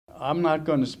I'm not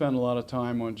going to spend a lot of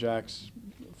time on Jack's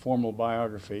formal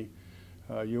biography.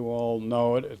 You all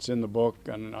know it. It's in the book,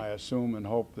 and I assume and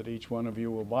hope that each one of you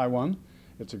will buy one.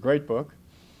 It's a great book.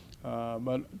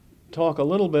 But talk a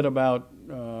little bit about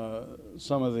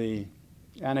some of the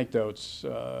anecdotes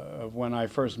of when I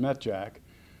first met Jack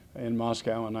in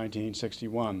Moscow in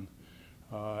 1961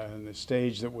 and the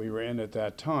stage that we were in at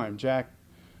that time. Jack,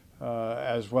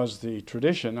 as was the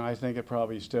tradition, I think it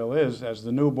probably still is, as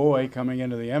the new boy coming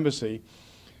into the embassy,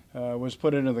 was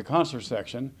put into the consular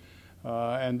section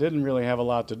and didn't really have a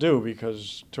lot to do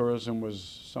because tourism was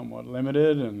somewhat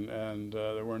limited and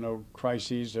there were no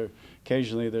crises.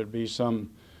 Occasionally there'd be some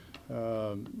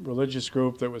religious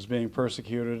group that was being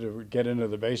persecuted or would get into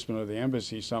the basement of the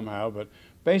embassy somehow, but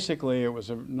basically it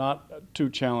was not too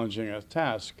challenging a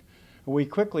task. We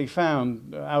quickly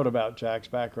found out about Jack's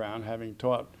background, having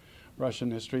taught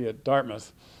Russian history at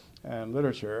Dartmouth and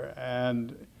literature,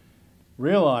 and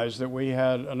realized that we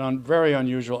had a very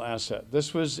unusual asset.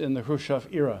 This was in the Khrushchev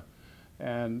era,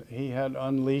 and he had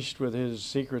unleashed with his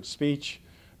secret speech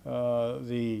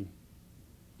the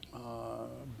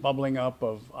bubbling up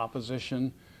of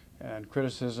opposition and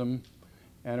criticism,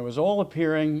 and it was all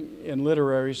appearing in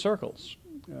literary circles.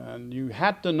 And you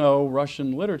had to know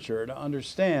Russian literature to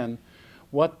understand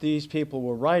what these people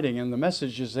were writing and the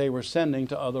messages they were sending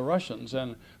to other Russians.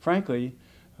 And frankly,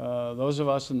 those of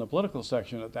us in the political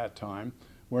section at that time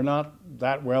were not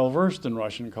that well versed in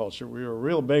Russian culture. We were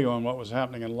real big on what was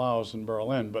happening in Laos and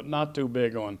Berlin, but not too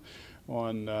big on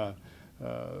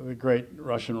the great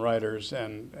Russian writers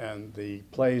and the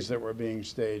plays that were being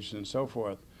staged and so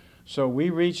forth. So we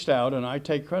reached out, and I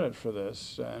take credit for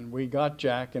this, and we got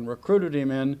Jack and recruited him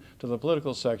in to the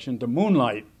political section to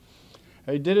moonlight.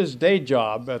 He did his day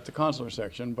job at the consular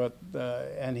section,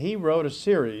 and he wrote a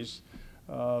series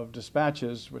of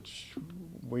dispatches, which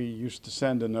we used to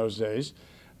send in those days,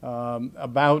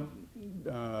 about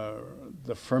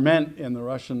the ferment in the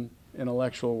Russian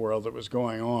intellectual world that was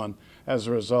going on as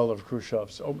a result of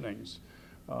Khrushchev's openings.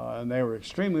 And they were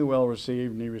extremely well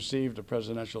received, and he received a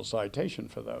presidential citation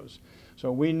for those.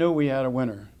 So we knew we had a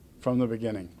winner from the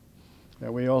beginning.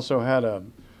 And we also had a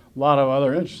lot of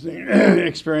other interesting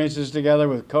experiences together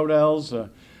with Kodels.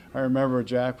 I remember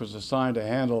Jack was assigned to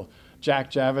handle Jack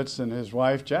Javits and his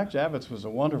wife. Jack Javits was a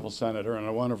wonderful senator and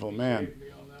a wonderful man.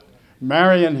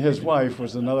 Marrying his wife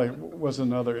was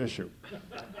another issue.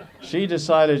 She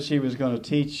decided she was going to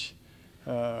teach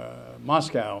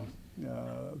Moscow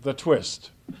the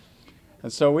twist.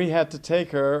 And so we had to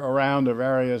take her around to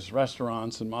various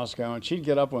restaurants in Moscow, and she'd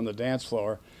get up on the dance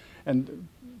floor, and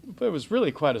it was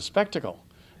really quite a spectacle.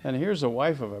 And here's a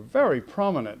wife of a very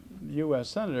prominent U.S.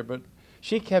 senator, but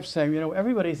she kept saying, you know,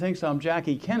 everybody thinks I'm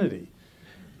Jackie Kennedy.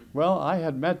 Well, I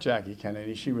had met Jackie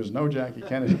Kennedy. She was no Jackie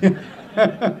Kennedy.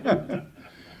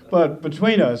 But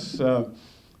between us,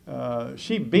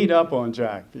 she beat up on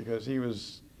Jack because he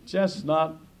was just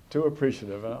not too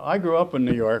appreciative. I grew up in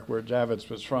New York, where Javits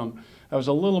was from. I was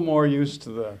a little more used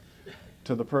to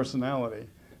the personality.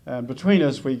 And between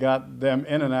us, we got them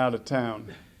in and out of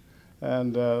town.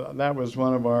 And that was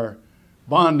one of our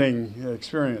bonding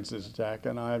experiences, Jack,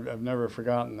 and I've never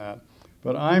forgotten that.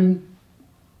 But I'm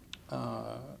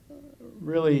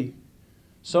really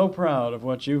so proud of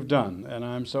what you've done, and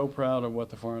I'm so proud of what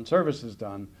the Foreign Service has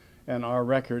done and our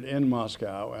record in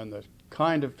Moscow and the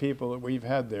kind of people that we've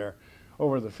had there.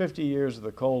 Over the 50 years of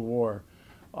the Cold War,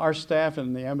 our staff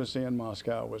in the embassy in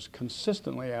Moscow was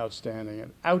consistently outstanding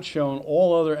and outshone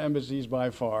all other embassies by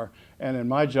far, and in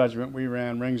my judgment, we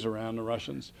ran rings around the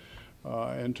Russians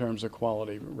in terms of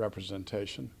quality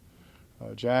representation.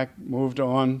 Jack moved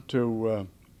on to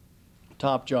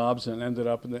top jobs and ended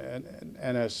up in the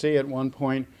NSC at one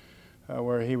point,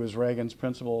 where he was Reagan's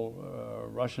principal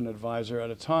Russian advisor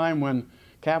at a time when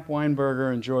Cap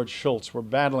Weinberger and George Shultz were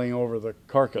battling over the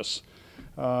carcass.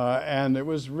 And it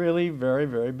was really very,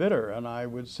 very bitter, and I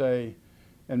would say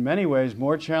in many ways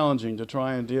more challenging to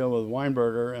try and deal with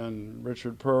Weinberger and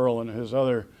Richard Pearl and his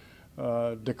other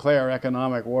declare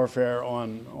economic warfare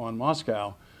on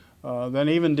Moscow than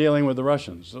even dealing with the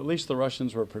Russians. At least the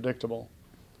Russians were predictable.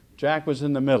 Jack was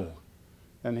in the middle,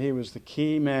 and he was the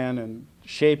key man in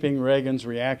shaping Reagan's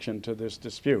reaction to this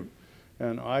dispute.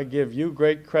 And I give you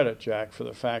great credit, Jack, for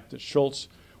the fact that Shultz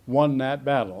won that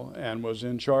battle and was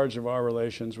in charge of our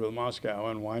relations with Moscow,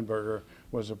 and Weinberger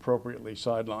was appropriately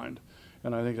sidelined.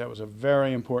 And I think that was a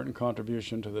very important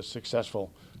contribution to the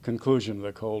successful conclusion of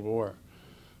the Cold War.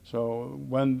 So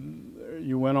when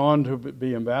you went on to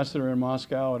be ambassador in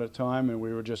Moscow at a time, and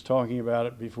we were just talking about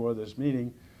it before this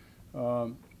meeting,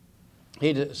 he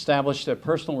established a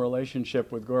personal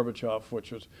relationship with Gorbachev,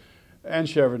 and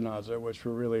Shevardnadze, which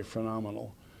were really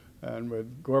phenomenal. And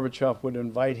Gorbachev would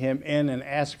invite him in and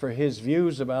ask for his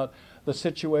views about the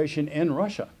situation in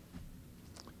Russia.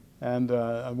 And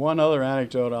one other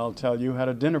anecdote I'll tell you, had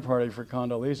a dinner party for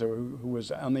Condoleezza, who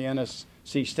was on the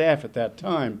NSC staff at that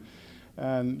time.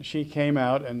 And she came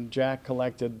out, and Jack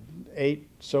collected 8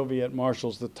 Soviet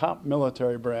marshals, the top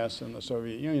military brass in the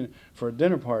Soviet Union, for a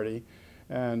dinner party.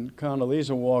 And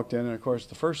Condoleezza walked in, and of course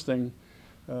the first thing,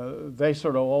 they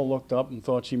sort of all looked up and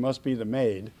thought she must be the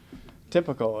maid,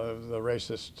 typical of the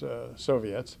racist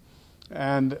Soviets.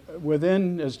 And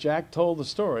within, as Jack told the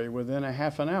story, within a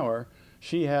half an hour,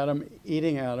 she had them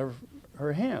eating out of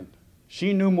her hand.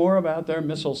 She knew more about their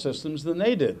missile systems than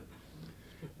they did.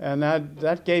 And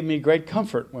that gave me great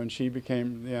comfort when she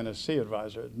became the NSC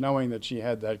advisor, knowing that she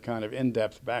had that kind of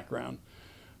in-depth background.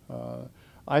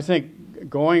 I think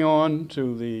going on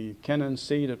to the Kennan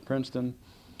seat at Princeton,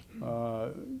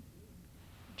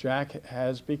 Jack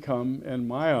has become, in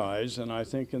my eyes, and I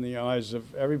think in the eyes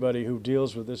of everybody who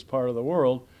deals with this part of the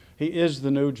world, he is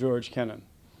the new George Kennan.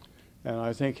 And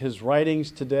I think his writings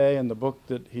today and the book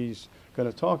that he's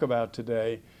going to talk about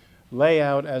today lay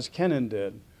out, as Kennan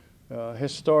did,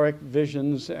 historic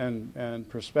visions and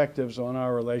perspectives on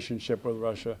our relationship with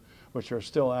Russia, which are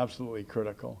still absolutely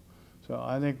critical. So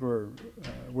I think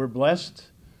we're blessed,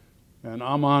 and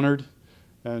I'm honored.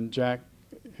 And Jack,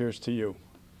 here's to you.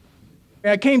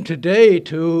 I came today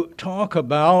to talk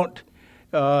about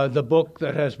the book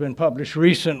that has been published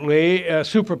recently,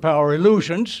 Superpower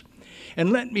Illusions.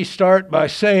 And let me start by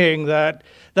saying that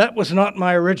that was not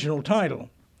my original title.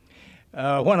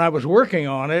 When I was working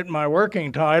on it, my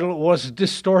working title was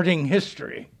Distorting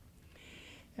History.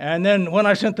 And then when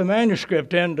I sent the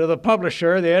manuscript in to the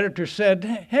publisher, the editor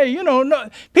said, hey, you know, no,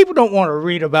 people don't want to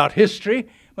read about history.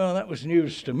 Well, that was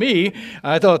news to me.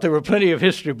 I thought there were plenty of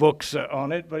history books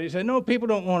on it, but he said, no, people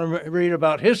don't want to read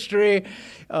about history.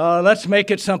 Let's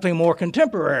make it something more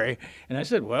contemporary. And I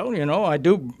said, well, you know, I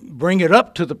do bring it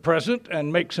up to the present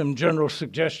and make some general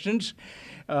suggestions.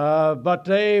 But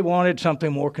they wanted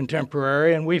something more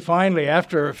contemporary, and we finally,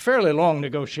 after a fairly long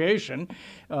negotiation,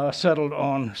 settled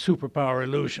on Superpower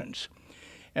Illusions.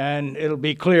 And it'll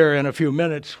be clear in a few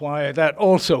minutes why that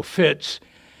also fits.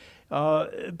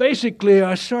 Basically,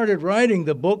 I started writing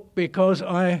the book because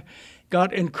I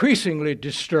got increasingly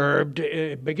disturbed,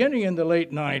 beginning in the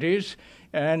late 90s,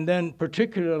 and then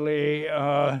particularly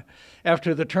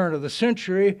after the turn of the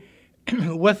century,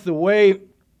 with the way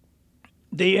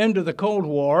the end of the Cold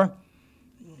War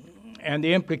and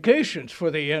the implications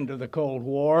for the end of the Cold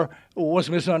War was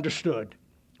misunderstood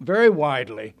very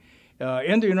widely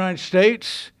in the United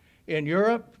States, in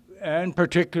Europe, and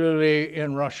particularly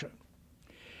in Russia.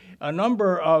 A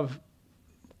number of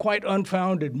quite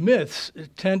unfounded myths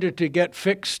tended to get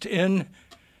fixed in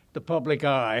the public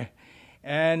eye,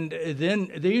 and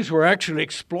then these were actually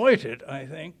exploited, I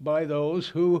think, by those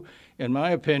who, in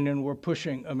my opinion, were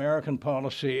pushing American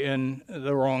policy in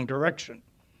the wrong direction.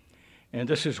 And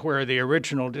this is where the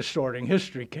original Distorting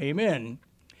History came in.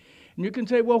 And you can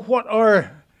say, well, what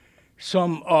are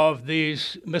some of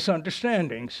these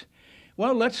misunderstandings?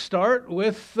 Well, let's start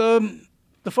with the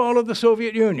fall of the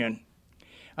Soviet Union.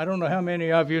 I don't know how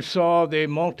many of you saw the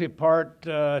multi-part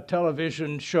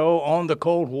television show on the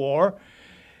Cold War.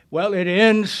 Well, it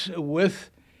ends with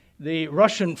the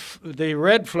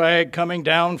red flag coming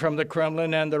down from the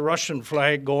Kremlin and the Russian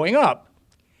flag going up.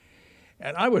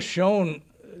 And I was shown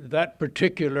that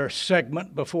particular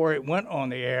segment before it went on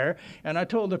the air, and I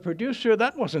told the producer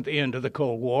that wasn't the end of the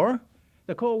Cold War.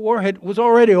 The Cold War was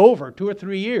already over 2 or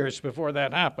 3 years before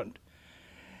that happened.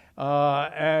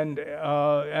 And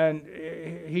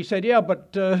he said, yeah,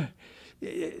 but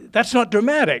that's not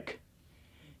dramatic.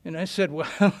 And I said,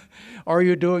 well, are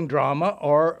you doing drama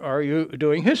or are you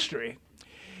doing history?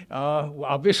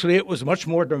 Obviously, it was much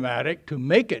more dramatic to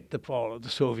make it the fall of the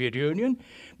Soviet Union.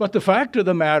 But the fact of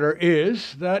the matter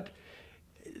is that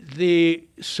the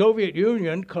Soviet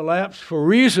Union collapsed for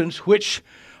reasons which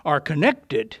are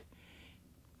connected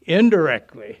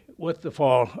indirectly with the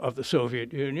fall of the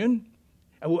Soviet Union,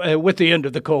 with the end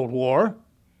of the Cold War,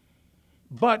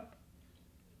 but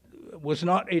was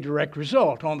not a direct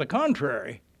result. On the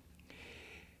contrary,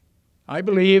 I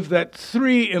believe that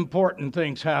 3 important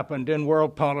things happened in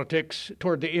world politics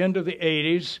toward the end of the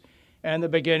 80s and the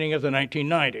beginning of the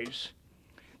 1990s.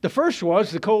 The first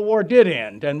was the Cold War did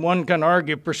end, and one can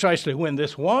argue precisely when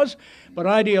this was, but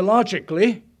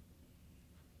ideologically,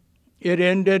 it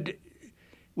ended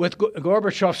with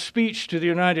Gorbachev's speech to the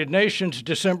United Nations,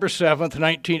 December 7th,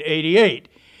 1988.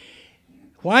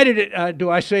 Why do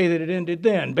I say that it ended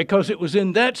then? Because it was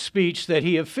in that speech that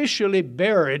he officially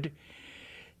buried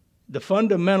the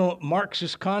fundamental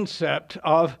Marxist concept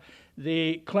of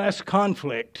the class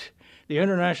conflict, the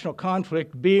international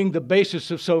conflict being the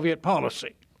basis of Soviet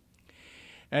policy.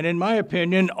 And in my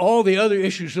opinion, all the other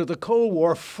issues of the Cold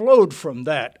War flowed from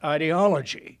that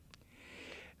ideology.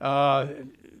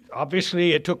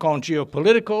 Obviously, it took on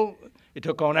geopolitical, it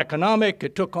took on economic,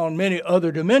 it took on many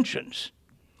other dimensions.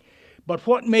 But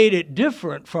what made it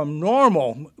different from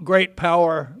normal great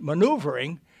power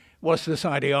maneuvering was this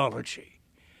ideology.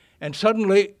 And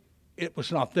suddenly, it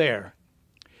was not there.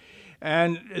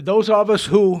 And those of us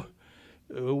who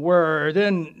were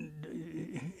then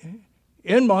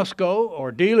in Moscow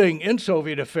or dealing in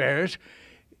Soviet affairs,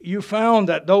 you found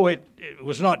that though it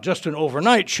was not just an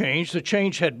overnight change, the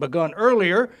change had begun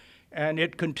earlier and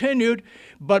it continued,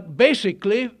 but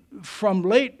basically from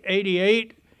late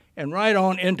 88 and right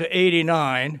on into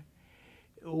 89,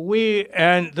 we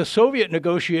and the Soviet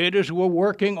negotiators were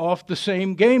working off the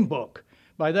same game book.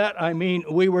 By that I mean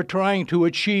we were trying to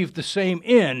achieve the same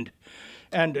end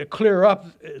and to clear up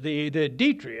the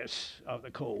detritus of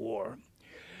the Cold War.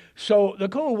 So the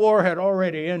Cold War had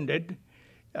already ended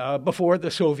before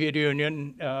the Soviet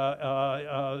Union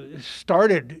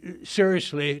started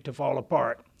seriously to fall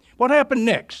apart. What happened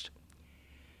next?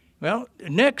 Well,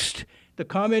 next, the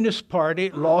Communist Party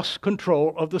lost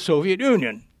control of the Soviet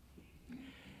Union.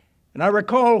 And I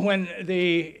recall when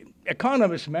the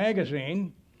Economist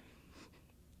magazine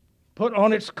put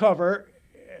on its cover,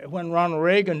 when Ronald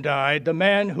Reagan died, "The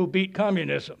Man Who Beat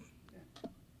Communism."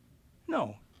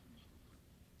 No.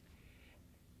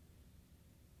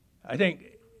 I think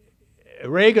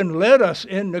Reagan led us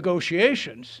in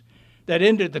negotiations that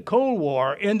ended the Cold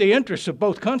War in the interests of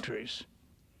both countries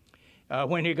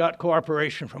when he got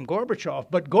cooperation from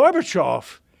Gorbachev. But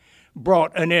Gorbachev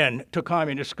brought an end to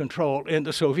communist control in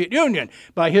the Soviet Union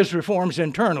by his reforms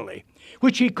internally,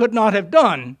 which he could not have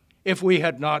done if we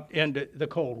had not ended the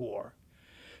Cold War.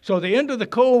 So the end of the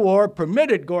Cold War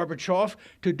permitted Gorbachev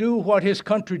to do what his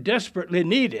country desperately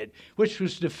needed, which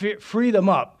was to free them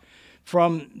up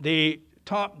from the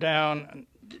top-down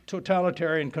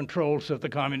totalitarian controls of the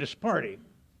Communist Party.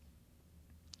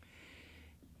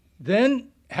 Then,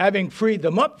 having freed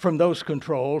them up from those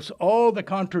controls, all the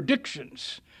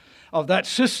contradictions of that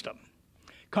system,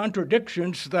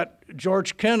 contradictions that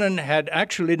George Kennan had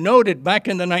actually noted back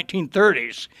in the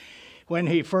 1930s when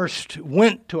he first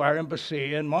went to our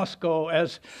embassy in Moscow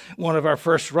as one of our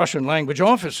first Russian language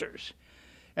officers.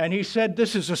 And he said,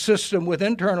 this is a system with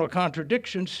internal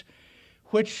contradictions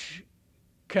which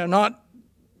cannot,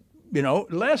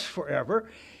 last forever,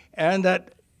 and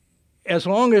that as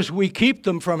long as we keep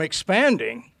them from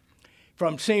expanding,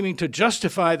 from seeming to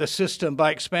justify the system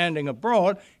by expanding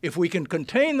abroad, if we can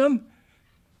contain them,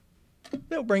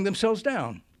 they'll bring themselves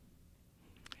down.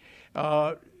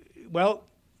 It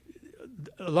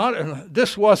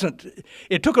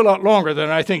took a lot longer than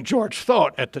I think George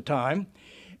thought at the time,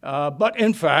 but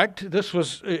in fact, this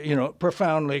was,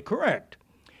 profoundly correct.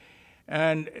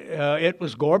 And it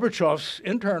was Gorbachev's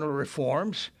internal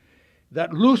reforms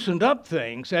that loosened up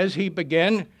things as he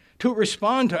began to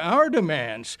respond to our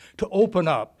demands to open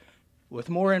up with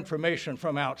more information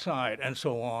from outside and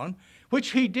so on,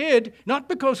 which he did, not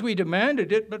because we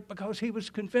demanded it, but because he was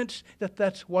convinced that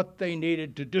that's what they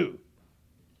needed to do.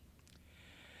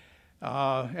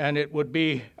 And it would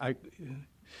be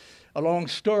a long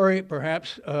story,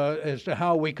 perhaps, as to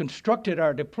how we constructed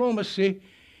our diplomacy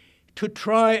to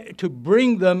try to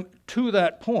bring them to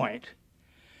that point.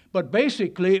 But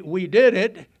basically, we did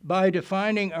it by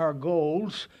defining our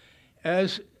goals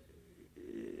as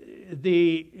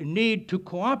the need to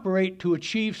cooperate to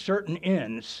achieve certain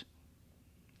ends.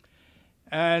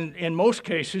 And in most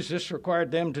cases, this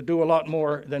required them to do a lot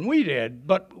more than we did,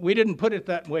 but we didn't put it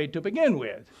that way to begin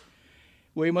with.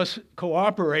 We must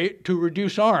cooperate to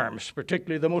reduce arms,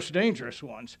 particularly the most dangerous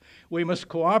ones. We must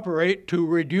cooperate to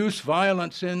reduce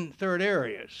violence in third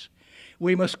areas.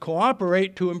 We must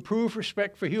cooperate to improve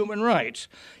respect for human rights.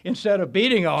 Instead of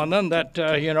beating on them that,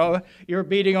 you're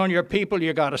beating on your people,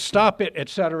 you got to stop it, et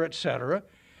cetera, et cetera.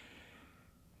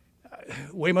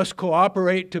 We must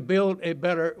cooperate to build a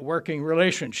better working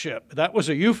relationship. That was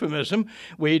a euphemism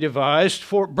we devised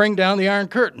for bring down the Iron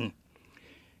Curtain.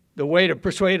 The way to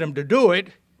persuade them to do it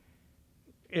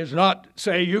is not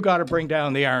say, you got to bring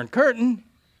down the Iron Curtain,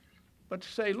 but to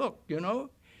say, look,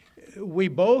 we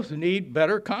both need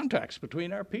better contacts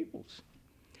between our peoples.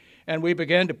 And we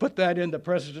began to put that in the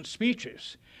president's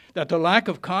speeches, that the lack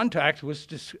of contact was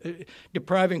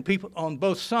depriving people on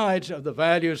both sides of the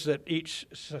values that each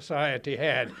society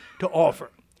had to offer.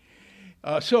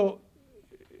 So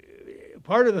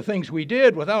part of the things we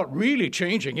did without really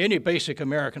changing any basic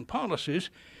American policies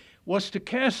was to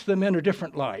cast them in a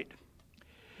different light.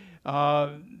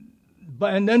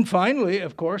 And then finally,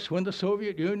 of course, when the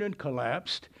Soviet Union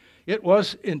collapsed, it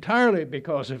was entirely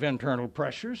because of internal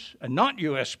pressures and not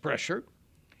U.S. pressure.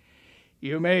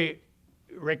 You may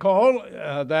recall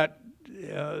that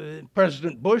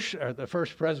President Bush, or the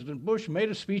first President Bush, made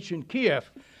a speech in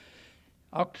Kiev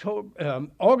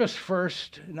August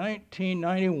 1st,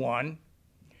 1991,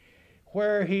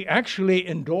 where he actually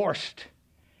endorsed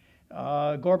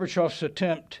Gorbachev's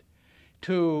attempt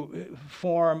to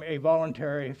form a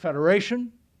voluntary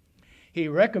federation. He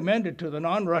recommended to the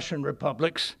non-Russian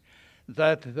republics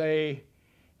that they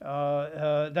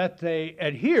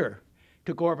adhere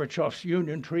to Gorbachev's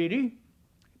Union Treaty,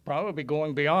 probably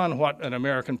going beyond what an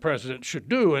American president should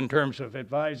do in terms of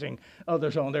advising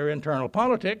others on their internal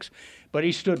politics, but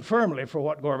he stood firmly for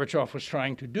what Gorbachev was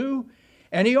trying to do.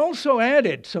 And he also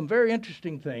added some very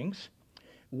interesting things.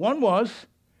 One was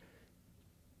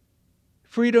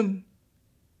freedom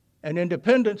and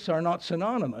independence are not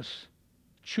synonymous.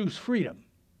 Choose freedom.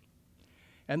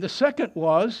 And the second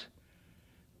was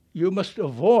you must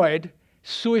avoid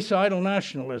suicidal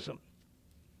nationalism.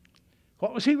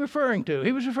 What was he referring to?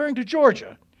 He was referring to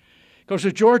Georgia, because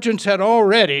the Georgians had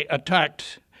already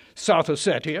attacked South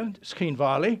Ossetia,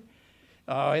 Tskhinvali,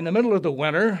 in the middle of the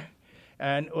winter,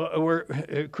 and were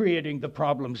creating the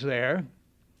problems there.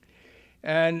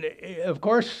 And of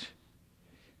course,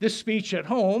 this speech at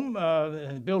home,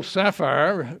 Bill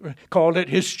Safire called it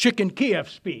his Chicken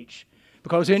Kiev speech,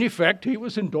 because in effect he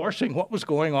was endorsing what was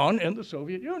going on in the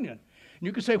Soviet Union. And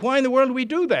you could say, why in the world do we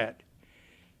do that?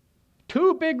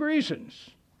 Two big reasons.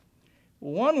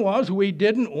 One was we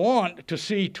didn't want to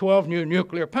see 12 new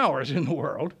nuclear powers in the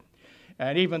world.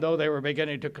 And even though they were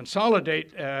beginning to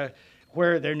consolidate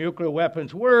where their nuclear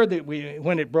weapons were,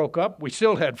 when it broke up, we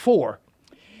still had 4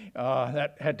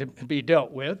 that had to be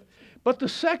dealt with. But the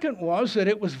second was that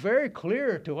it was very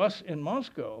clear to us in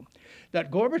Moscow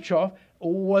that Gorbachev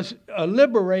was a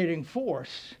liberating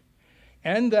force,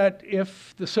 and that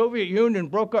if the Soviet Union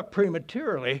broke up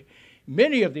prematurely,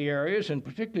 many of the areas, and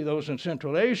particularly those in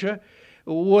Central Asia,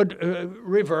 would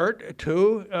revert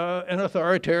to an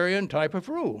authoritarian type of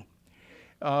rule.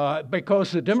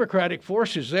 Because the democratic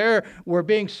forces there were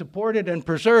being supported and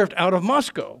preserved out of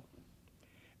Moscow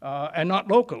and not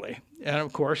locally. And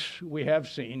of course, we have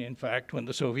seen, in fact, when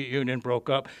the Soviet Union broke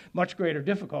up, much greater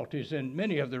difficulties in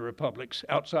many of the republics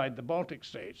outside the Baltic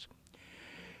states.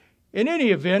 In any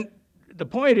event, the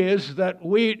point is that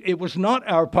it was not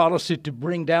our policy to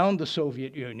bring down the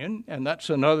Soviet Union, and that's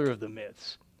another of the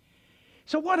myths.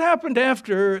 So what happened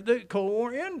after the Cold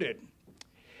War ended?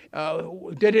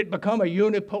 Did it become a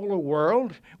unipolar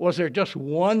world? Was there just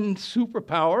one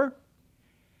superpower?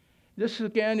 This,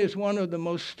 again, is one of the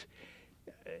most,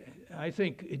 I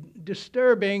think,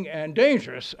 disturbing and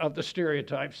dangerous of the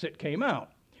stereotypes that came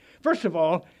out. First of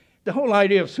all, the whole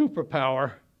idea of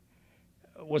superpower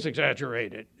was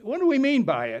exaggerated. What do we mean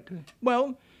by it?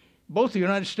 Well, both the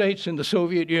United States and the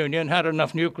Soviet Union had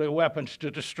enough nuclear weapons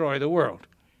to destroy the world.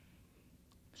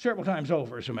 Several times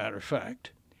over, as a matter of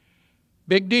fact.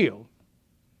 Big deal.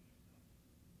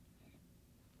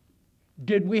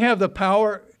 Did we have the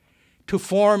power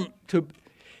to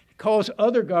cause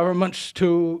other governments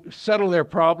to settle their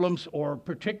problems, or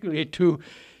particularly to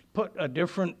put a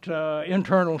different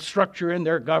internal structure in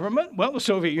their government? Well, the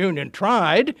Soviet Union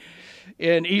tried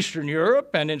in Eastern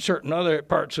Europe and in certain other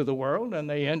parts of the world, and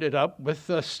they ended up with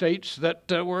states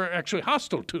that were actually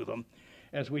hostile to them,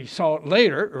 as we saw it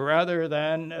later, rather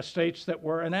than states that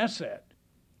were an asset.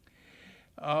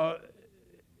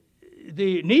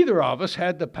 Neither of us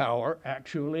had the power,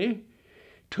 actually,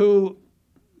 to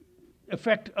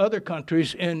affect other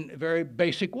countries in very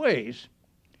basic ways.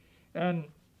 And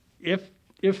if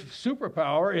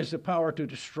superpower is the power to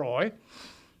destroy,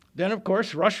 then of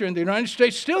course Russia and the United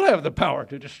States still have the power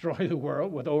to destroy the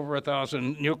world with over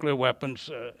 1,000 nuclear weapons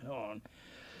on.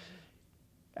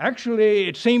 Actually,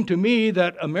 it seemed to me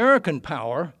that American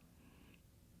power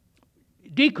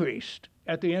decreased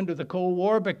at the end of the Cold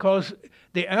War, because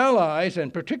the Allies,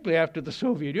 and particularly after the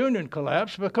Soviet Union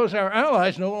collapsed, because our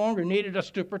allies no longer needed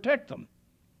us to protect them.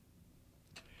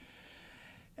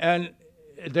 And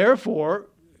therefore,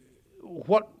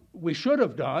 what we should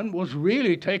have done was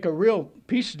really take a real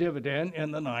peace dividend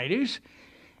in the 90s.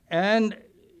 And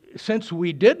since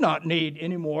we did not need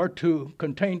anymore to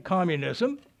contain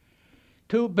communism,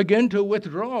 to begin to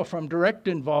withdraw from direct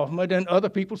involvement in other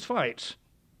people's fights.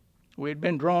 We had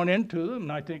been drawn into them,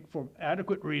 and I think for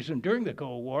adequate reason, during the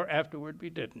Cold War. Afterward, we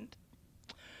didn't.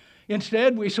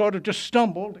 Instead, we sort of just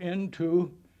stumbled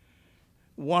into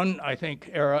one, I think,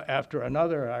 era after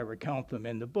another. I recount them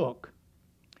in the book.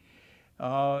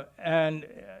 And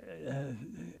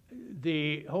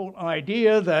the whole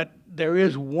idea that there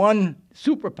is one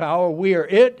superpower, we are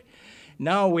it.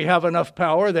 Now we have enough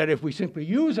power that if we simply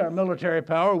use our military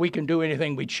power, we can do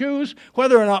anything we choose,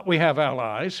 whether or not we have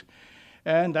allies.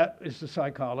 And that is the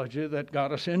psychology that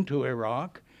got us into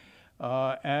Iraq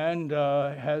and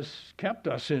has kept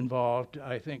us involved,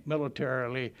 I think,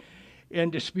 militarily in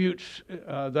disputes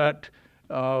that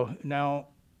now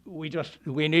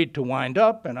we need to wind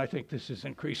up, and I think this is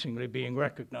increasingly being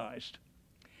recognized.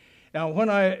 Now, when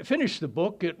I finished the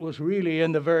book, it was really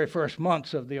in the very first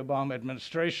months of the Obama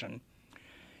administration,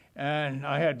 and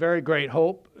I had very great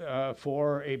hope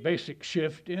for a basic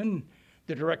shift in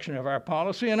the direction of our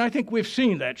policy, and I think we've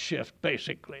seen that shift,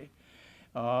 basically.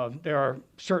 There are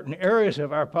certain areas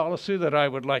of our policy that I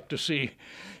would like to see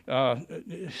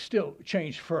still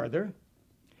change further,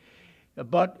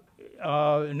 but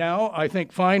now I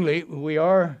think finally we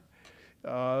are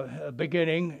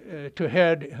beginning to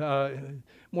head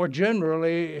more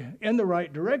generally in the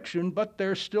right direction, but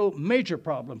there's still major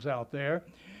problems out there.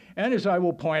 And as I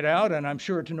will point out, and I'm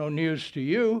sure it's no news to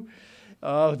you,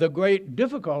 the great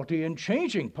difficulty in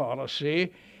changing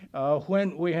policy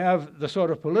when we have the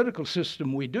sort of political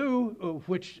system we do,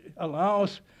 which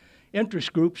allows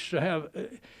interest groups to have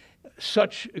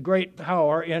such great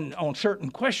power on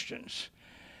certain questions.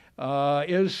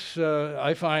 Is,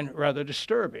 I find, rather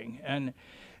disturbing. And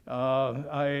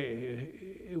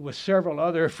with several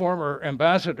other former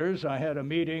ambassadors, I had a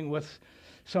meeting with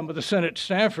some of the Senate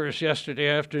staffers yesterday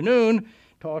afternoon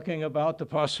talking about the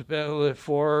possibility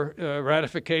for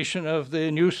ratification of the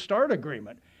New START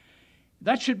agreement.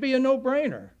 That should be a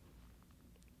no-brainer.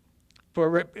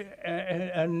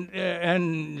 And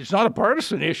it's not a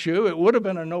partisan issue. It would have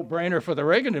been a no-brainer for the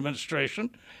Reagan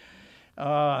administration.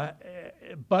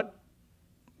 But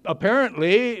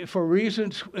apparently for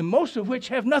reasons, most of which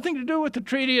have nothing to do with the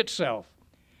treaty itself,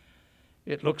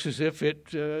 it looks as if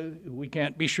we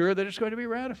can't be sure that it's going to be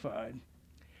ratified.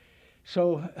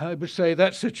 So I would say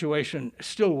that situation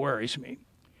still worries me.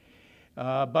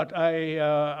 But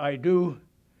I do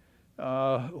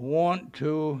want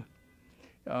to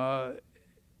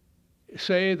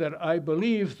say that I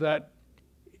believe that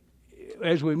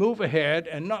as we move ahead,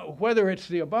 and not whether it's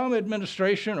the Obama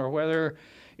administration or whether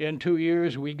in 2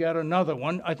 years we get another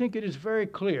one, I think it is very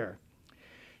clear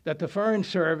that the Foreign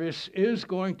Service is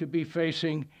going to be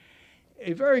facing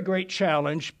a very great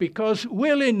challenge because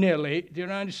willy-nilly the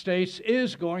United States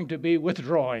is going to be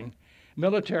withdrawing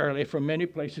militarily from many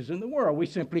places in the world. We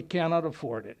simply cannot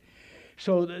afford it.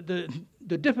 So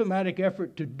the diplomatic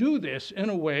effort to do this in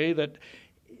a way that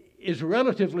is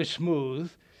relatively smooth,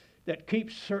 that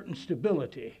keeps certain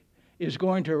stability, is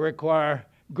going to require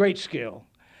great skill.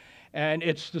 And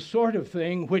it's the sort of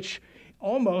thing which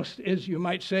almost, as you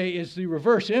might say, is the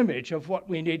reverse image of what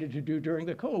we needed to do during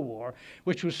the Cold War,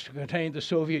 which was to contain the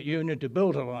Soviet Union to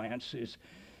build alliances.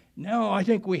 Now I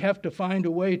think we have to find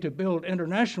a way to build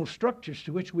international structures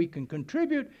to which we can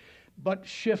contribute, but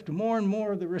shift more and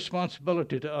more of the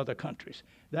responsibility to other countries.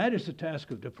 That is the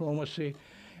task of diplomacy,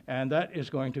 and that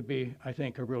is going to be, I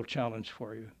think, a real challenge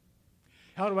for you.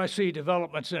 How do I see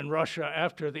developments in Russia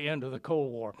after the end of the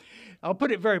Cold War? I'll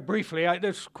put it very briefly.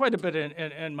 There's quite a bit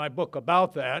in my book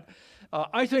about that.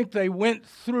 I think they went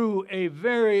through a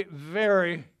very,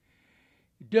 very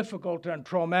difficult and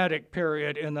traumatic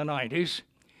period in the 90s,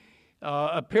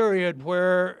 a period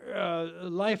where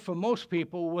life for most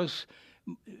people was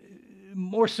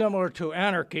more similar to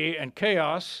anarchy and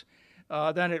chaos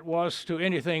than it was to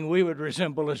anything we would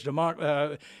resemble as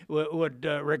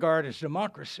regard as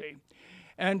democracy.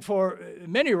 And for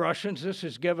many Russians, this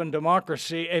has given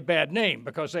democracy a bad name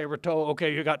because they were told,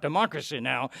 okay, you got democracy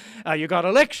now. You got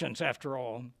elections, after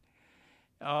all.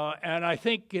 And I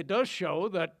think it does show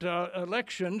that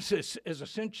elections, as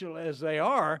essential as they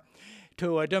are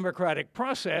to a democratic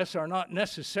process, are not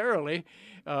necessarily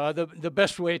the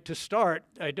best way to start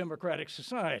a democratic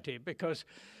society, because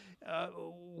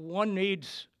one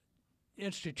needs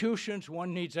institutions,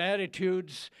 one needs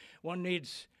attitudes, one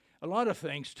needs a lot of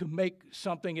things to make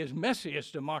something as messy as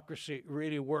democracy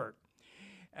really work.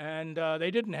 And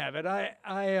they didn't have it.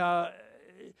 I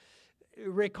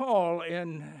recall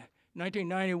in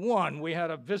 1991, we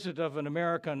had a visit of an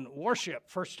American warship,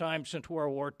 first time since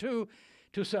World War II,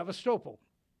 to Sevastopol,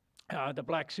 the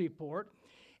Black Sea port.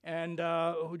 And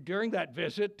during that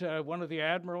visit, one of the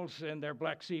admirals in their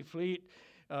Black Sea fleet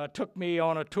took me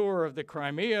on a tour of the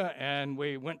Crimea, and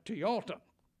we went to Yalta.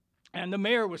 And the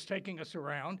mayor was taking us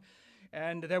around,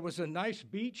 and there was a nice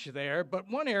beach there, but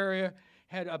one area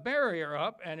had a barrier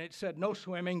up, and it said no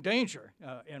swimming, danger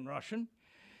in Russian.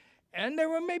 And there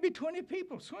were maybe 20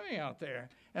 people swimming out there.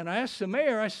 And I asked the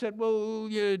mayor, I said, well,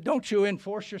 don't you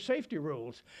enforce your safety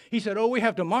rules? He said, oh, we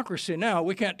have democracy now.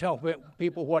 We can't tell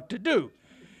people what to do.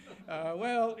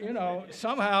 Well, you know,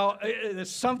 somehow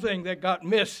there's something that got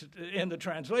missed in the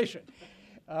translation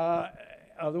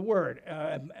of the word.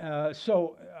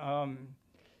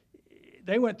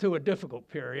 They went through a difficult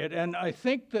period. And I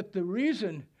think that the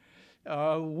reason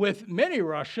with many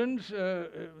Russians,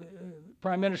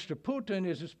 Prime Minister Putin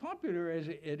is as popular as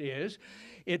it is.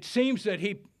 It seems that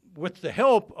he, with the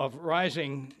help of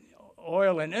rising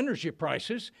oil and energy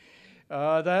prices,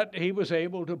 that he was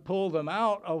able to pull them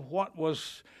out of what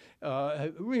was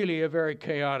really a very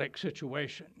chaotic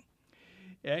situation.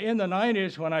 In the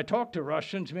 90s, when I talked to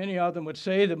Russians, many of them would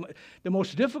say the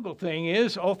most difficult thing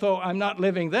is, although I'm not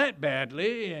living that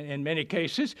badly in many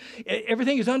cases,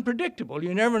 everything is unpredictable.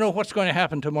 You never know what's going to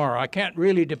happen tomorrow. I can't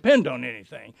really depend on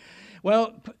anything.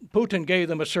 Well, Putin gave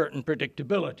them a certain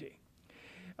predictability.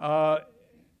 To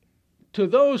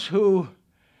those who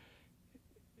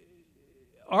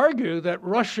argue that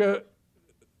Russia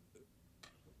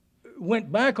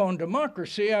went back on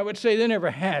democracy, I would say they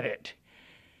never had it.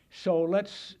 So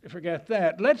let's forget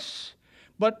that.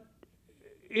 But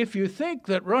if you think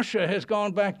that Russia has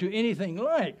gone back to anything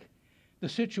like the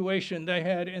situation they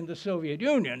had in the Soviet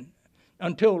Union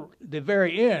until the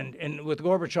very end, and with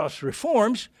Gorbachev's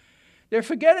reforms, they're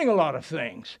forgetting a lot of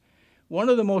things. One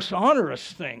of the most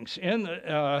onerous things in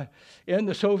the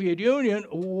Soviet Union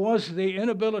was the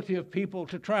inability of people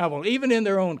to travel, even in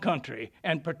their own country,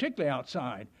 and particularly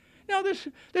outside. Now,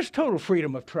 there's total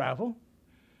freedom of travel.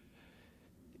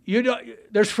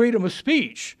 There's freedom of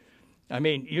speech. I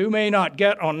mean, you may not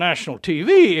get on national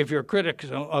TV if you're critics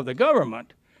of the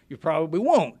government. You probably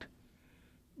won't.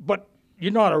 But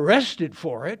you're not arrested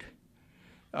for it.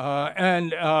 The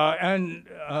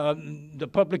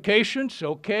publications,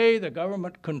 okay, the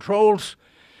government controls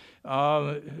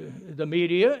the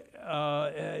media,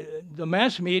 the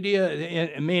mass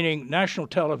media, meaning national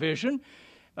television,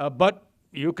 but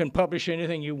you can publish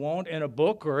anything you want in a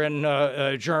book or in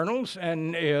journals,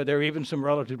 and there are even some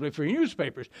relatively free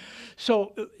newspapers.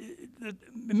 So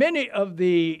many of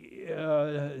the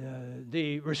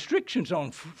restrictions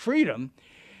on freedom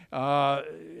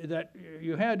that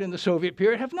you had in the Soviet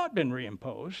period have not been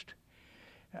reimposed.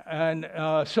 And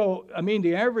so, I mean,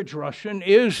 the average Russian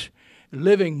is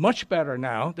living much better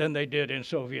now than they did in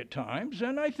Soviet times.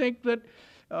 And I think that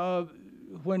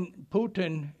when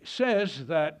Putin says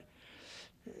that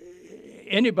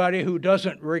anybody who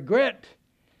doesn't regret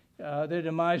the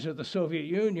demise of the Soviet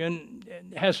Union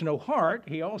has no heart,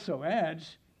 he also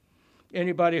adds,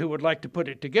 anybody who would like to put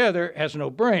it together has no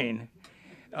brain.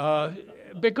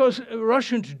 Because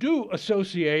Russians do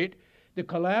associate the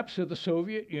collapse of the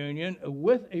Soviet Union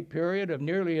with a period of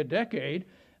nearly a decade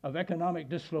of economic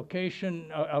dislocation,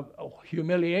 of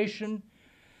humiliation,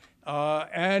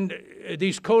 and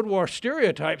these Cold War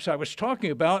stereotypes I was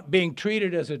talking about, being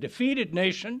treated as a defeated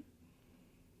nation.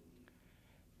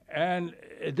 And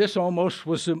this almost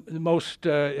was the most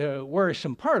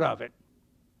worrisome part of it.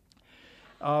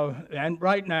 And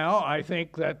right now, I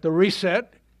think that the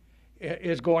reset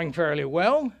is going fairly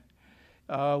well.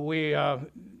 We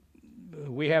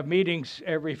have meetings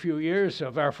every few years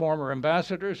of our former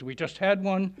ambassadors. We just had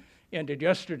one, ended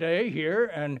yesterday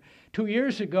here, and 2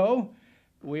 years ago,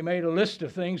 we made a list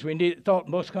of things we thought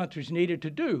most countries needed to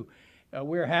do.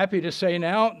 We're happy to say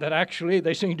now that actually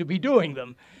they seem to be doing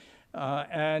them.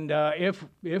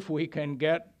 If we can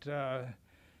get the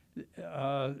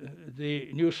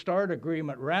New START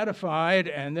agreement ratified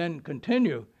and then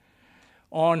continue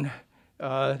on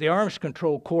the arms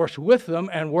control course with them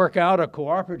and work out a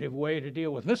cooperative way to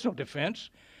deal with missile defense,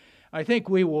 I think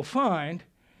we will find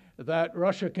that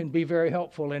Russia can be very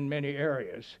helpful in many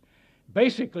areas.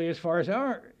 Basically, as far as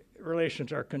our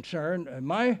relations are concerned,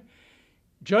 my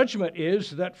judgment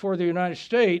is that for the United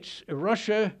States,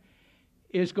 Russia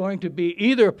is going to be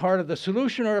either a part of the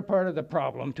solution or a part of the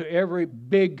problem to every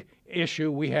big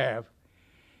issue we have.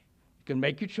 You can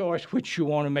make your choice which you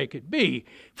want to make it be.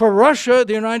 For Russia,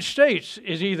 the United States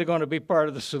is either going to be part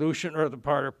of the solution or the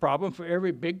part of the problem for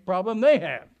every big problem they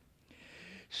have.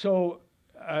 So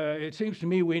it seems to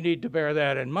me we need to bear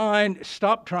that in mind,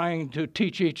 stop trying to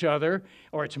teach each other,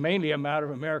 or it's mainly a matter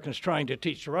of Americans trying to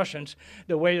teach Russians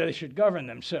the way they should govern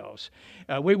themselves.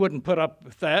 We wouldn't put up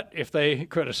with that if they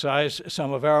criticize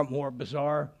some of our more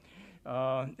bizarre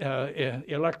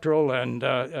electoral and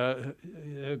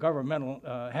governmental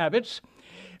habits,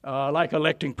 like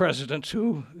electing presidents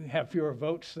who have fewer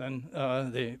votes than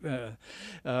the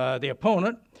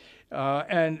opponent.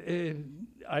 And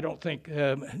I don't think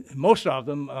most of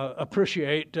them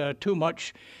appreciate too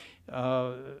much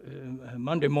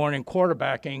Monday morning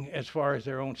quarterbacking as far as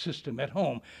their own system at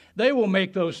home. They will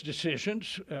make those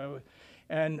decisions,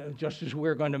 and just as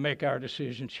we're going to make our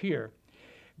decisions here.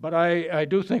 But I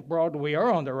do think broadly we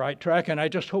are on the right track, and I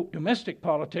just hope domestic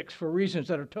politics, for reasons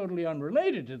that are totally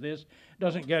unrelated to this,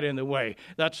 doesn't get in the way.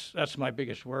 That's my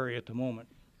biggest worry at the moment.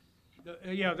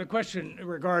 The question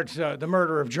regards the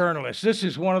murder of journalists. This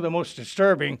is one of the most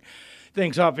disturbing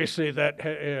things, obviously, that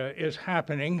is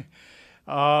happening.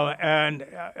 I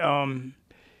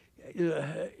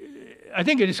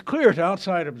think it is clear to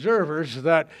outside observers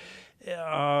that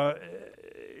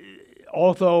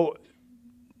although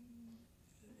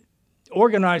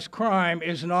organized crime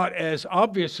is not as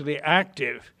obviously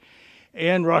active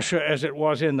in Russia as it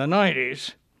was in the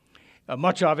 90s,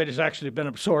 much of it has actually been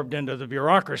absorbed into the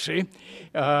bureaucracy,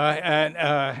 but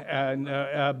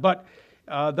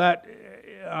that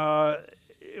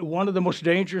one of the most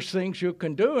dangerous things you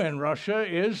can do in Russia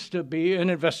is to be an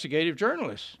investigative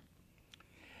journalist.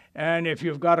 And if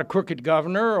you've got a crooked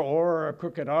governor or a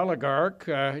crooked oligarch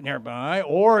nearby,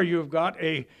 or you've got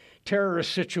a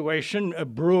terrorist situation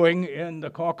brewing in the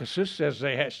Caucasus, as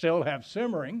they still have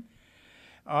simmering,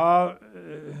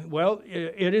 well,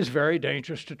 it is very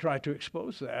dangerous to try to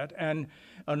expose that. And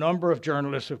a number of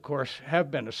journalists, of course,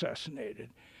 have been assassinated.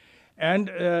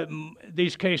 And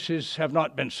these cases have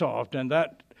not been solved, and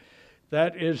that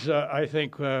is, I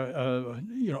think,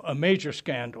 a major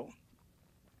scandal.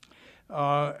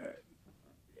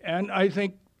 And I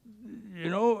think,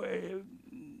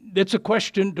 it's a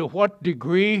question to what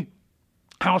degree,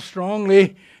 how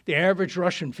strongly the average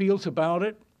Russian feels about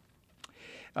it.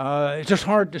 It's just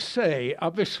hard to say.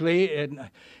 Obviously,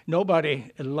 nobody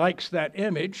likes that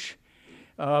image,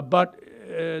 but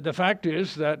the fact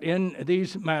is that in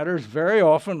these matters, very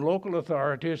often local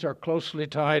authorities are closely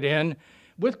tied in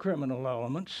with criminal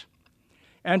elements.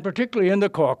 And particularly in the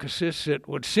Caucasus, it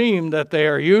would seem that they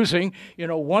are using,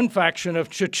 one faction of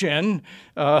Chechen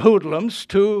hoodlums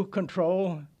to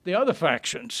control the other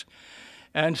factions.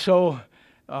 And so,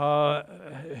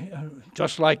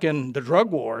 just like in the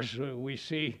drug wars we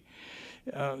see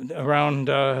around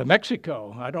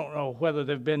Mexico, I don't know whether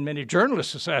there have been many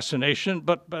journalist assassinations,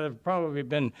 but there have probably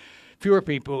been fewer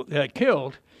people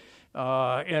killed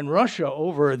in Russia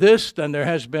over this than there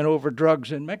has been over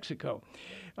drugs in Mexico.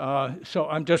 So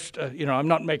I'm just, I'm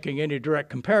not making any direct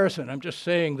comparison. I'm just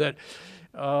saying that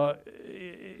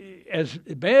as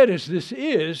bad as this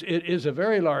is, it is a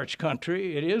very large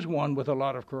country. It is one with a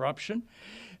lot of corruption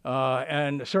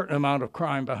and a certain amount of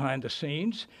crime behind the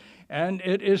scenes. And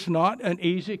it is not an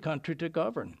easy country to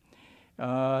govern.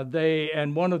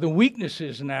 And one of the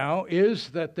weaknesses now is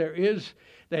that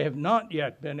they have not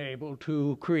yet been able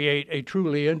to create a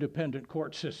truly independent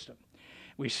court system.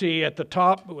 We see at the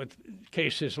top with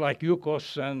cases like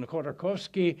Yukos and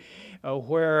Khodorkovsky,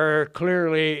 where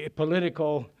clearly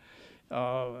political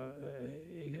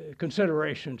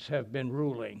considerations have been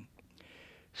ruling.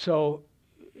 So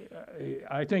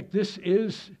I think this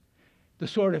is the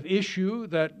sort of issue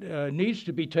that needs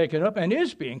to be taken up and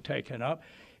is being taken up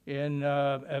in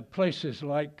places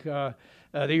like the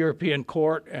European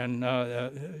Court and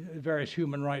various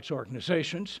human rights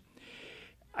organizations.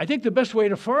 I think the best way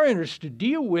to foreigners to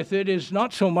deal with it is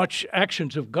not so much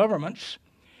actions of governments.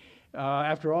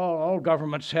 After all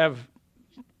governments have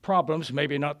problems,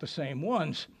 maybe not the same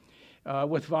ones,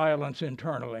 with violence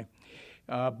internally.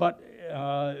 But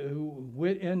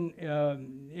in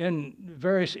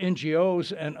various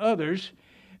NGOs and others,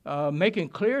 making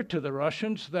clear to the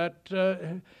Russians that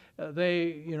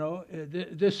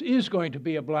this is going to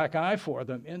be a black eye for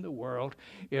them in the world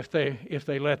if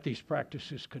they let these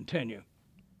practices continue.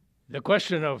 The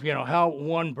question of how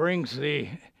one brings the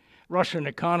Russian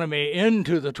economy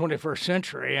into the 21st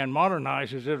century and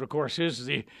modernizes it, of course, is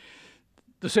the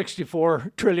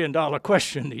 $64 trillion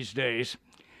question these days.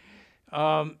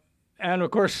 And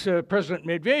of course, President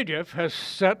Medvedev has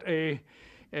set a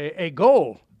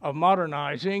goal of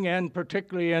modernizing, and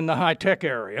particularly in the high-tech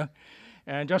area.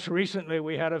 And just recently,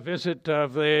 we had a visit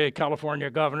of the California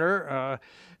governor,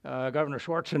 Governor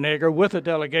Schwarzenegger, with a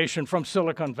delegation from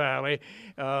Silicon Valley,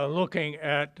 looking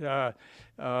at the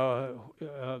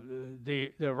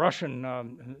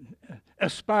Russian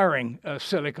aspiring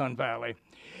Silicon Valley.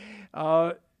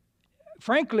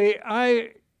 Frankly,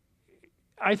 I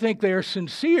think they are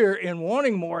sincere in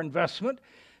wanting more investment,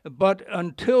 but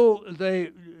until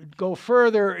they go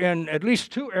further in at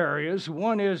least two areas,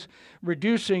 one is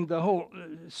reducing the whole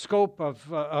scope of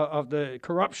the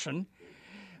corruption,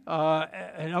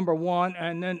 number one,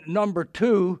 and then number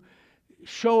two,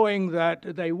 showing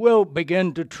that they will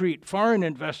begin to treat foreign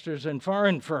investors and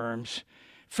foreign firms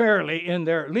fairly in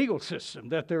their legal system,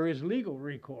 that there is legal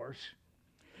recourse.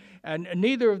 And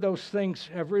neither of those things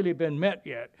have really been met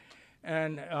yet.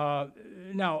 And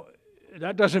now,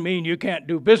 that doesn't mean you can't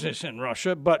do business in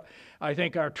Russia, but I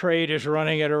think our trade is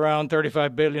running at around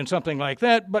 35 billion, something like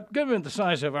that. But given the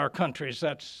size of our countries,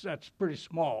 that's pretty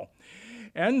small.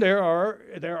 And there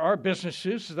are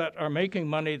businesses that are making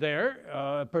money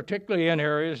there, particularly in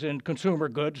areas in consumer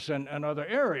goods and other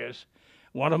areas.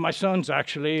 One of my sons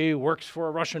actually works for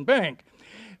a Russian bank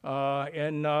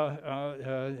in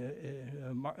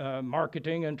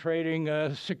marketing and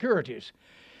trading securities.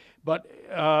 But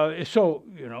so,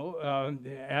 you know,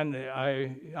 and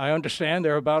I understand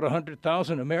there are about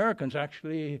 100,000 Americans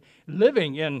actually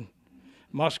living in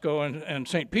Moscow and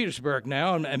St. Petersburg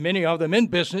now, and many of them in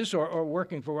business or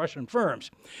working for Russian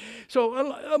firms.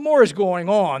 So more is going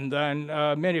on than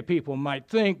many people might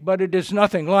think, but it is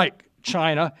nothing like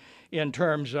China in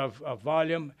terms of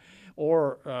volume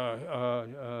or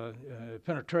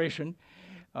penetration.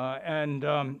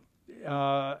 I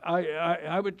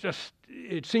would just,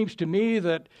 it seems to me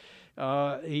that,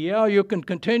 yeah, you can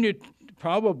continue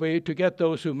probably to get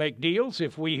those who make deals.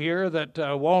 If we hear that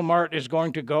Walmart is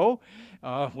going to go,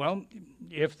 well,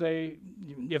 if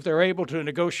they're able to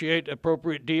negotiate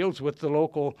appropriate deals with the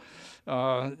local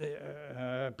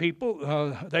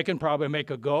people, they can probably make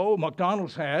a go.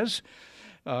 McDonald's has,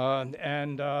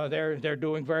 and they're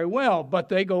doing very well. But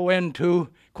they go into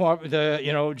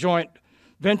the joint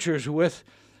ventures with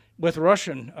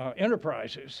Russian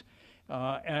enterprises,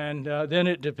 and then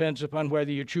it depends upon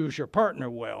whether you choose your partner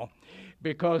well,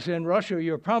 because in Russia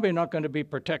you're probably not going to be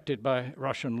protected by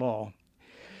Russian law.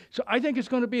 So I think it's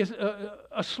going to be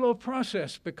a slow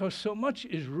process, because so much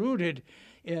is rooted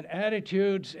in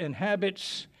attitudes and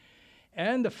habits,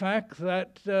 and the fact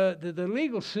that the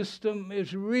legal system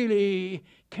is really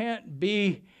can't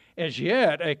be as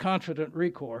yet a confident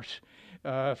recourse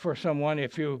for someone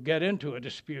if you get into a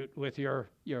dispute with your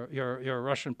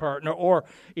Russian partner, or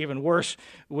even worse,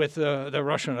 with the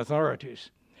Russian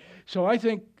authorities. So I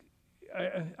think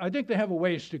they have a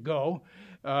ways to go,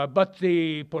 but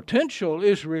the potential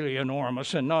is really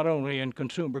enormous, and not only in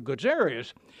consumer goods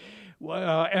areas.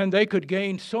 And they could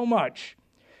gain so much.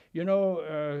 You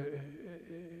know,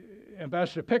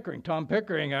 Ambassador Pickering, Tom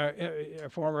Pickering, a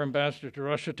former ambassador to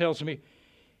Russia, tells me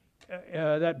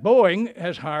that Boeing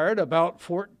has hired about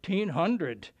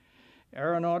 1,400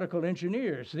 aeronautical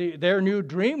engineers. Their new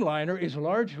Dreamliner is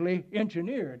largely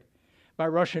engineered by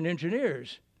Russian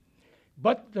engineers.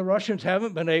 But the Russians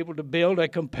haven't been able to build a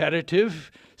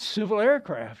competitive civil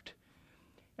aircraft.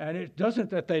 And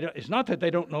it's not that they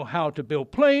don't know how to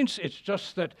build planes, it's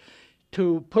just that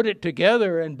to put it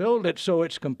together and build it so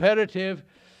it's competitive,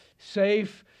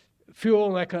 safe,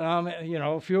 fuel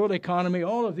economy,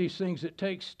 all of these things it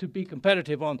takes to be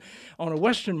competitive on a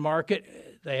Western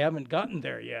market, they haven't gotten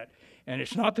there yet. And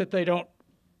it's not that they don't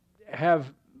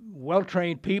have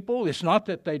well-trained people, it's not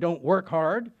that they don't work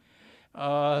hard.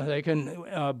 They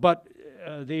can, but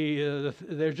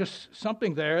there's just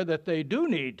something there that they do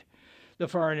need the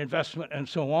foreign investment and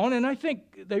so on. And I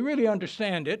think they really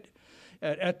understand it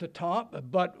at the top,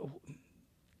 but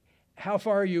how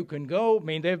far you can go, I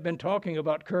mean, they've been talking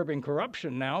about curbing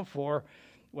corruption now for,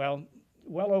 well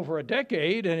over a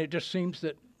decade, and it just seems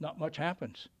that not much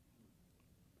happens.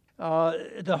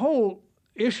 The whole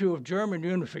issue of German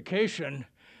unification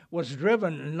was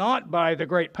driven not by the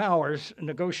great powers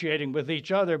negotiating with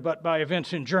each other, but by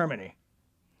events in Germany.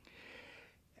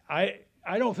 I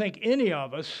don't think any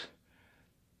of us,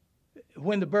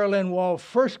 when the Berlin Wall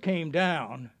first came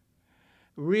down,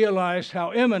 realized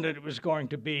how imminent it was going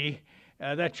to be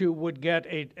that you would get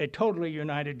a totally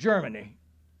united Germany.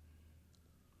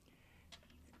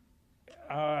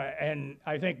 And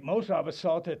I think most of us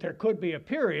thought that there could be a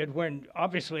period when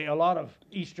obviously a lot of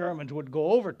East Germans would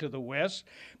go over to the West,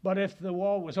 but if the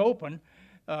wall was open,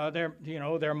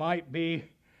 there might be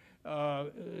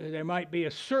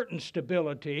a certain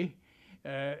stability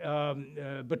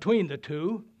between the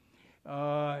two,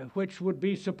 which would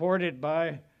be supported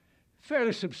by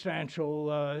fairly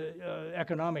substantial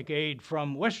economic aid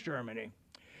from West Germany.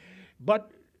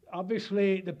 But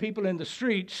obviously the people in the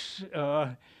streets,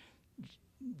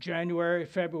 January,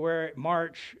 February,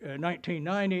 March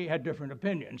 1990 had different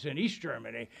opinions in East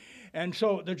Germany. And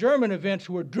so the German events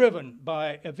were driven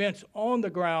by events on the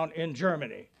ground in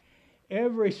Germany.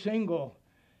 Every single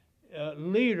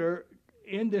leader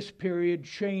in this period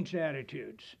changed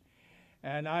attitudes.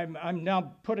 And I'm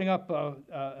now putting up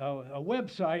a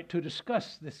website to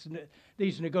discuss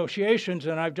these negotiations,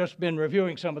 and I've just been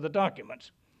reviewing some of the documents.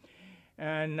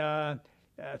 And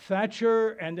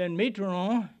Thatcher and then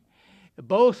Mitterrand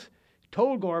both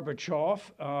told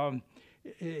Gorbachev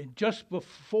just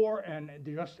before and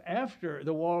just after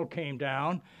the wall came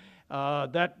down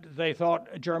that they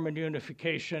thought German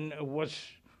unification was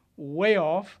way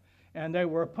off, and they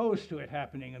were opposed to it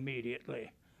happening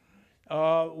immediately.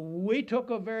 We took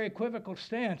a very equivocal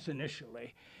stance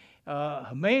initially,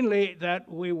 mainly that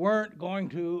we weren't going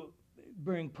to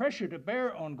bring pressure to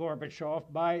bear on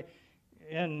Gorbachev by,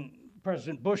 in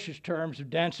President Bush's terms, of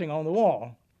dancing on the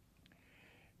wall.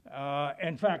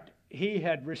 In fact, he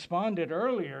had responded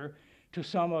earlier to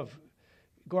some of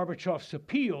Gorbachev's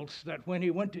appeals that when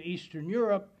he went to Eastern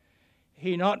Europe,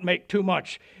 he not make too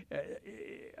much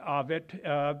of it.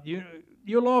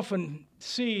 You'll often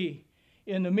see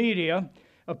in the media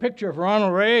a picture of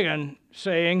Ronald Reagan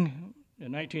saying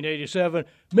in 1987,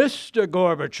 "Mr.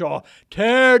 Gorbachev,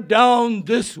 tear down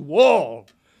this wall."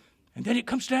 And then it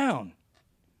comes down.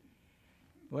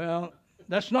 Well,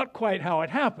 that's not quite how it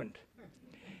happened.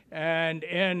 And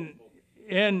in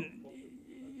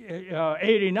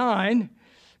 89,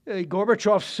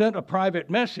 Gorbachev sent a private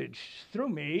message through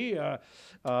me.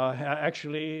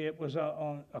 Actually, it was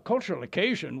on a cultural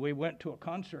occasion. We went to a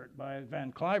concert by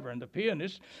Van Cliburn, the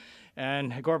pianist,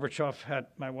 and Gorbachev had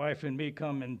my wife and me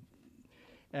come and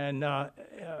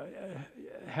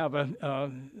have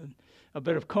a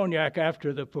bit of cognac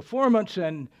after the performance.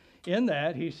 And in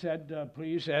that, he said,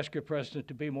 please ask your president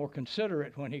to be more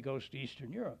considerate when he goes to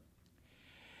Eastern Europe.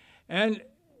 And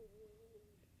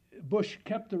Bush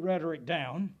kept the rhetoric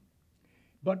down,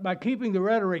 but by keeping the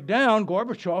rhetoric down,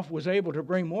 Gorbachev was able to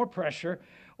bring more pressure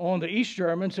on the East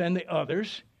Germans and the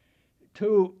others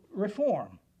to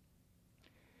reform.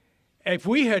 If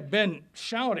we had been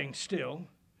shouting still,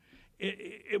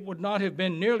 it would not have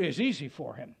been nearly as easy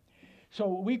for him. So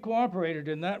we cooperated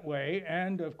in that way,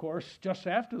 and of course, just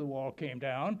after the wall came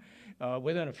down,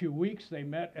 within a few weeks, they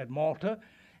met at Malta,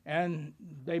 and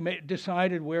they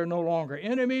decided we're no longer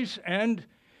enemies, and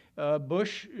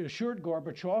Bush assured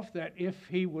Gorbachev that if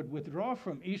he would withdraw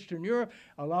from Eastern Europe,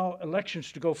 allow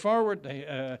elections to go forward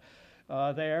there,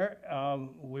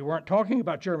 we weren't talking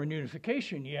about German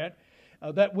unification yet,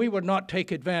 that we would not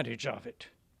take advantage of it.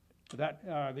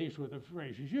 These were the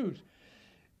phrases used.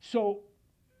 So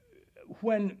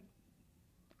when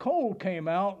Kohl came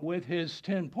out with his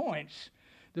 10 points,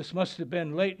 this must have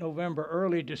been late November,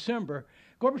 early December,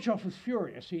 Gorbachev was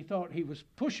furious. He thought he was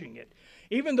pushing it,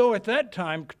 even though at that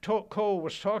time Kohl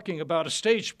was talking about a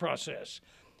staged process,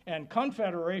 and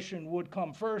confederation would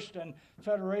come first and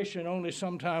federation only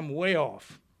sometime way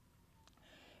off.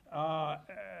 At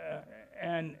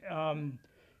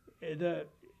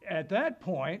that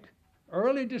point,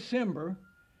 early December,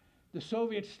 the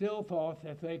Soviets still thought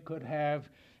that they could have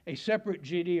a separate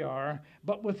GDR,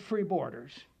 but with free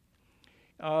borders.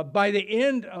 By the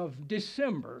end of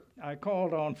December, I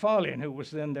called on Fallin, who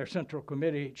was then their Central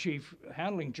Committee chief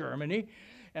handling Germany,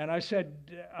 and I said,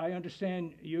 I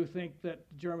understand you think that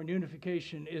German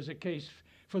unification is a case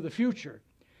for the future.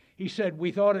 He said,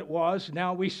 we thought it was,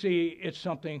 now we see it's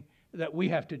something that we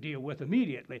have to deal with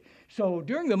immediately. So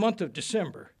during the month of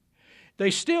December, they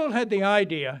still had the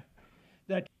idea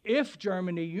that if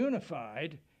Germany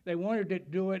unified, they wanted to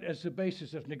do it as the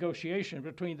basis of negotiation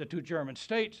between the two German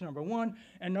states, number one,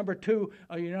 and number two,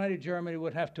 a united Germany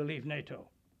would have to leave NATO.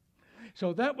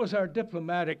 So that was our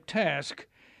diplomatic task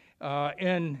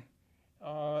in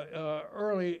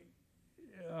early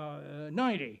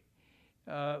 90,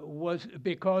 was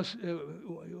because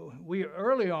we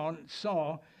early on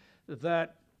saw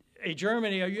that a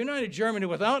united Germany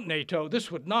without NATO,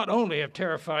 this would not only have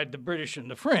terrified the British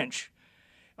and the French,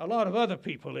 a lot of other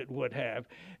people it would have,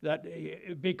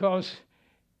 because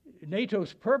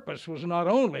NATO's purpose was not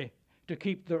only to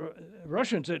keep the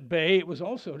Russians at bay, it was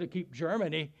also to keep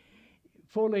Germany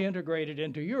fully integrated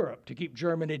into Europe, to keep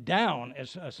Germany down,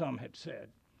 as some had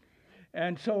said.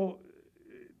 And so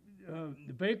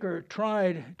Baker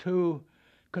tried to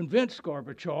convince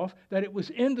Gorbachev that it was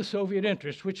in the Soviet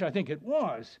interest, which I think it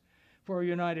was, for a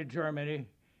united Germany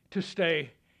to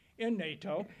stay in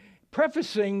NATO,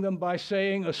 prefacing them by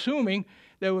saying, assuming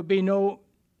there would be no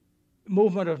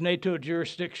movement of NATO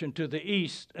jurisdiction to the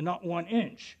east, and not 1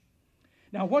 inch.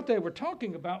 Now, what they were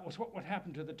talking about was what would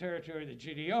happen to the territory of the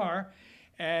GDR,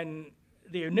 and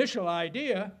the initial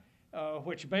idea,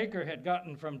 which Baker had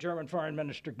gotten from German Foreign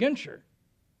Minister Genscher,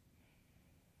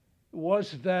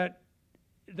 was that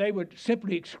they would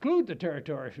simply exclude the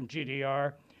territory from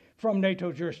GDR from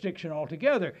NATO jurisdiction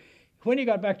altogether. When he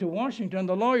got back to Washington,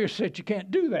 the lawyers said you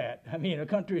can't do that. I mean, a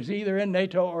country is either in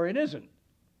NATO or it isn't.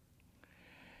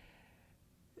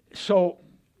 So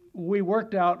we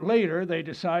worked out later, they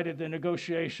decided the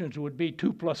negotiations would be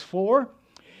 2 + 4,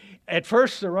 At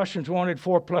first, the Russians wanted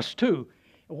 4+2.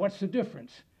 What's the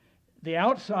difference? The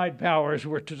outside powers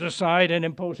were to decide and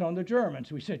impose on the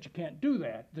Germans. We said, you can't do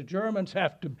that. The Germans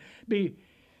have to be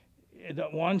the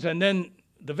ones, and then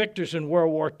the victors in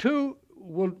World War II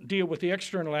will deal with the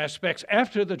external aspects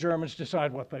after the Germans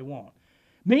decide what they want.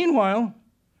 Meanwhile,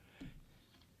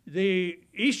 the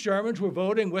East Germans were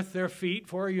voting with their feet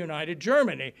for a united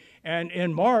Germany. And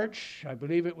in March, I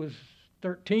believe it was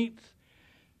 13th,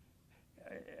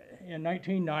 in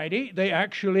 1990, they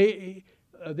actually,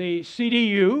 the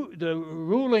CDU, the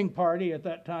ruling party at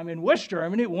that time in West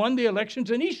Germany, won the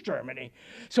elections in East Germany.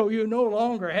 So you no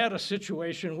longer had a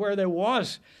situation where there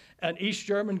was an East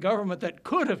German government that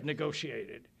could have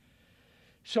negotiated.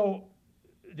 So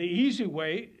the easy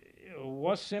way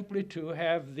was simply to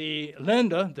have the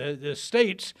Länder, the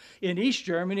states in East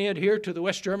Germany, adhere to the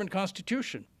West German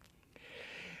Constitution.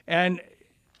 And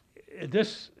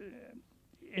this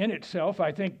in itself,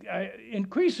 I think,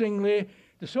 increasingly,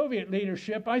 the Soviet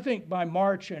leadership, I think by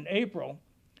March and April,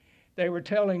 they were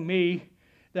telling me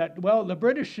that, well, the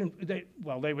British, they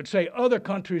would say other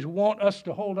countries want us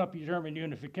to hold up German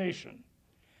unification,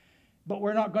 but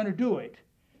we're not going to do it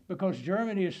because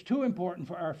Germany is too important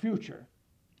for our future,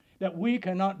 that we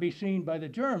cannot be seen by the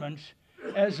Germans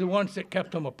as the ones that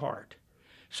kept them apart.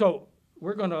 So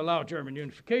we're going to allow German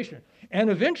unification. And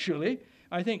eventually,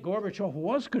 I think Gorbachev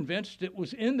was convinced it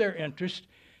was in their interest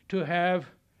to have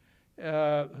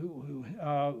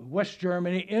West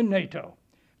Germany in NATO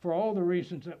for all the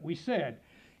reasons that we said.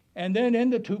 And then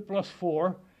in the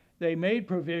 2+4, they made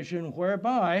provision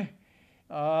whereby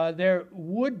there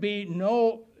would be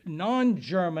no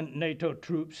non-German NATO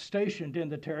troops stationed in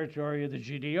the territory of the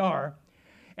GDR,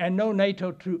 and no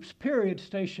NATO troops, period,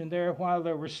 stationed there while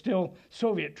there were still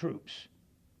Soviet troops.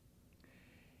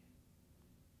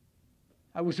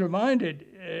 I was reminded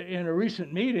in a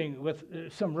recent meeting with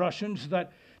some Russians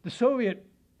that the Soviet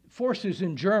forces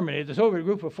in Germany, the Soviet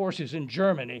group of forces in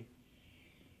Germany,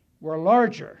 were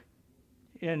larger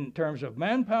in terms of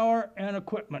manpower and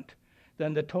equipment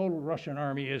than the total Russian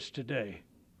army is today.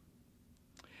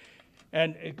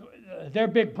 And their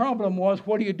big problem was,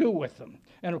 what do you do with them?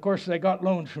 And of course, they got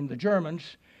loans from the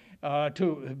Germans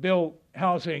to build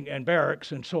housing and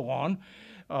barracks and so on.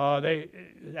 They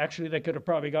could have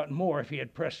probably gotten more if he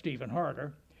had pressed even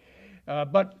harder.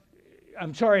 But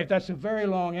I'm sorry if that's a very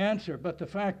long answer, but the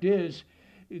fact is,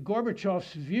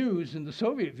 Gorbachev's views and the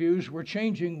Soviet views were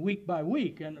changing week by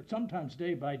week and sometimes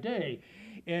day by day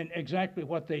in exactly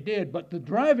what they did. But the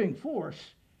driving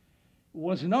force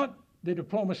was not the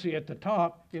diplomacy at the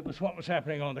top, it was what was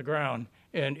happening on the ground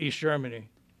in East Germany.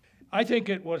 I think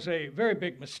it was a very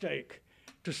big mistake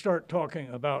to start talking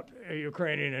about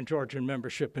Ukrainian and Georgian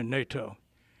membership in NATO.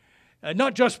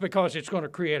 Not just because it's going to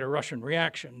create a Russian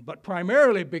reaction, but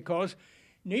primarily because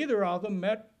neither of them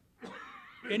met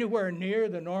anywhere near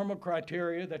the normal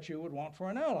criteria that you would want for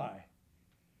an ally.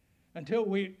 Until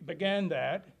we began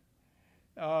that,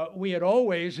 we had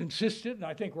always insisted, and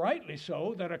I think rightly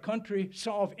so, that a country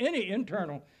solve any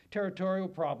internal territorial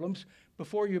problems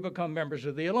before you become members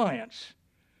of the alliance.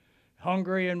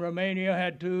 Hungary and Romania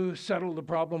had to settle the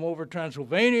problem over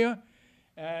Transylvania,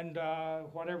 and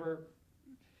whatever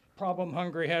problem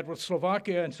Hungary had with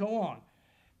Slovakia and so on.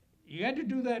 You had to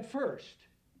do that first.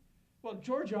 Well,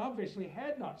 Georgia obviously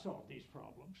had not solved these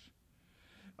problems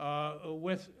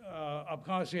with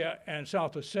Abkhazia and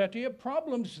South Ossetia,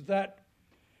 problems that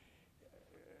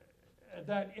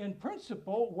in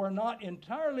principle were not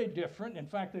entirely different. In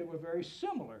fact, they were very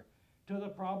similar to the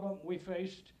problem we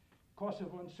faced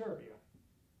Kosovo and Serbia.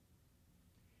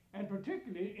 And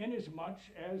particularly inasmuch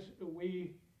as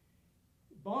we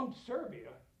bombed Serbia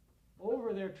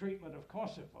over their treatment of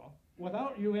Kosovo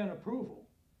without UN approval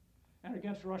and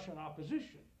against Russian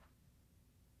opposition.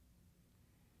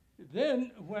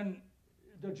 Then when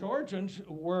the Georgians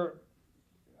were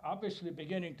obviously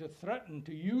beginning to threaten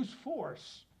to use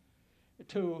force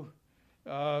to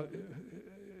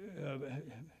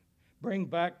bring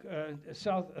back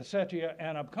South Ossetia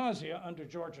and Abkhazia under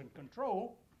Georgian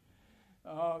control,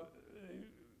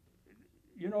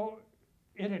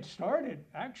 it had started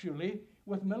actually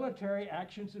with military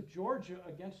actions of Georgia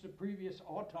against a previous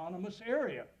autonomous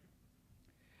area.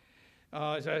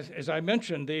 As I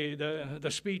mentioned, the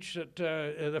speech that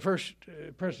the first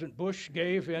President Bush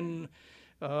gave in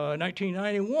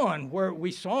 1991, where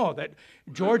we saw that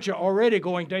Georgia, already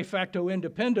going de facto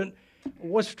independent,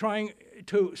 was trying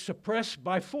to suppress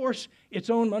by force its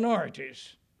own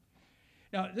minorities.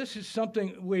 Now, this is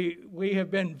something we have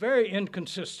been very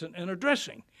inconsistent in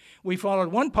addressing. We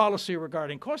followed one policy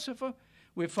regarding Kosovo,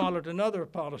 we followed another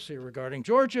policy regarding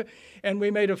Georgia, and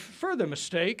we made a further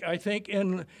mistake, I think,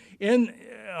 in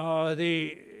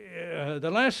the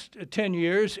last 10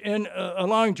 years in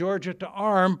allowing Georgia to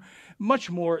arm much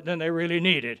more than they really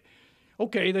needed.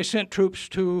 Okay, they sent troops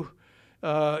to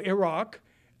Iraq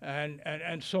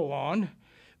and so on,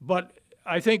 but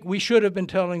I think we should have been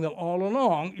telling them all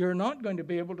along, you're not going to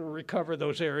be able to recover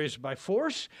those areas by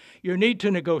force. You need to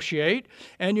negotiate,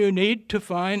 and you need to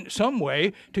find some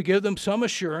way to give them some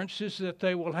assurances that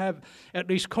they will have at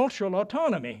least cultural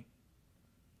autonomy.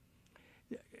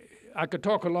 I could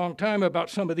talk a long time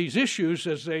about some of these issues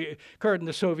as they occurred in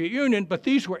the Soviet Union, but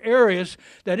these were areas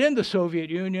that in the Soviet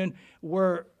Union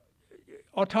were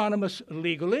autonomous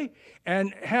legally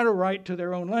and had a right to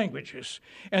their own languages.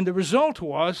 And the result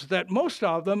was that most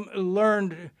of them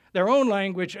learned their own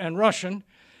language and Russian,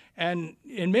 and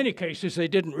in many cases they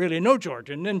didn't really know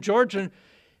Georgian. And then Georgian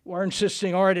were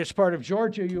insisting, all right, it's part of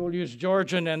Georgia, you'll use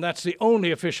Georgian, and that's the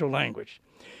only official language.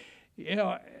 You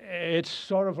know, it's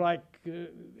sort of like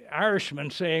Irishmen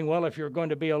saying, well, if you're going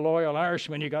to be a loyal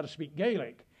Irishman, you got to speak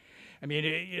Gaelic. I mean,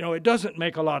 you know, it doesn't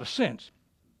make a lot of sense.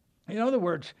 In other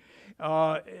words,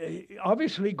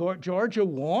 obviously Georgia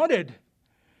wanted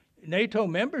NATO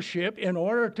membership in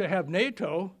order to have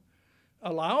NATO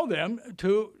allow them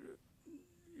to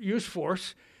use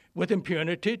force with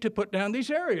impunity to put down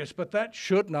these areas, but that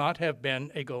should not have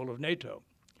been a goal of NATO.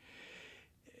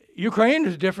 Ukraine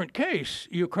is a different case.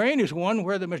 Ukraine is one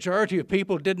where the majority of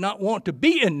people did not want to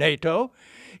be in NATO.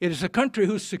 It is a country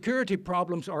whose security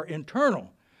problems are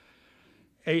internal.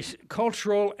 A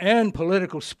cultural and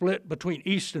political split between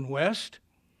East and West,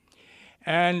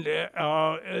 and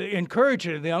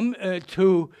encouraging them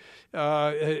to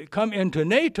come into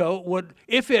NATO would,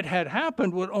 if it had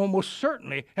happened, would almost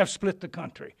certainly have split the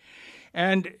country.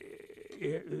 And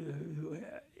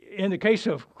in the case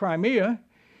of Crimea,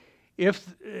 if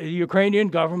the Ukrainian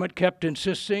government kept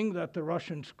insisting that the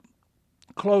Russians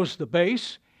close the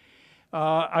base,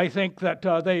 I think that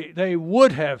they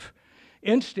would have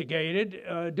instigated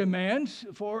demands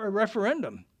for a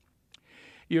referendum.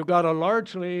 You've got a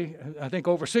largely, I think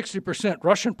over 60%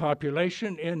 Russian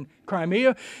population in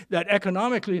Crimea that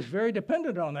economically is very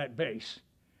dependent on that base.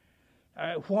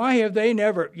 Why have they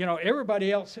never, you know,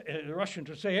 everybody else, the Russians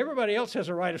would say, everybody else has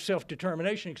a right of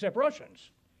self-determination except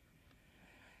Russians.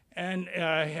 And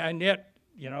yet,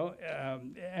 you know,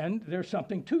 and there's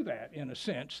something to that in a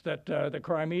sense, that the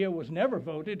Crimea was never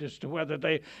voted as to whether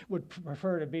they would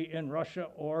prefer to be in Russia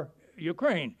or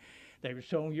Ukraine. They were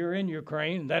told, you're in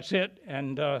Ukraine, that's it,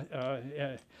 and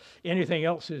anything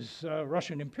else is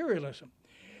Russian imperialism.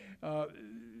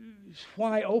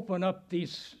 Why open up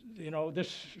these, you know,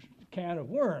 this can of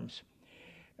worms?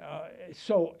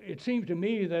 So it seemed to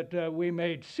me that we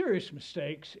made serious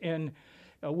mistakes in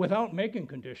without making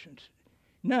conditions.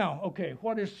 Now, okay,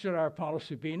 should our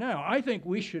policy be now? I think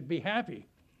we should be happy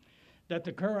that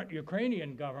the current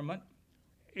Ukrainian government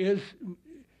is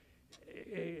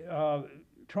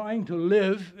trying to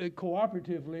live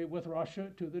cooperatively with Russia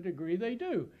to the degree they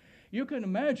do. You can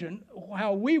imagine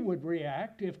how we would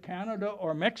react if Canada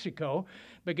or Mexico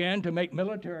began to make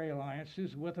military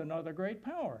alliances with another great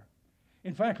power.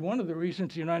 In fact, one of the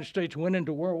reasons the United States went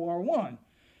into World War I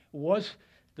was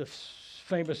the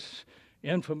famous,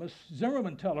 infamous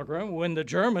Zimmermann telegram when the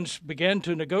Germans began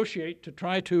to negotiate to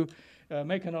try to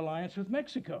make an alliance with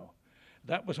Mexico.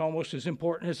 That was almost as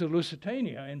important as the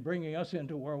Lusitania in bringing us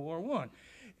into World War I.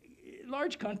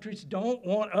 Large countries don't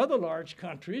want other large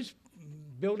countries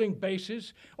building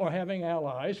bases or having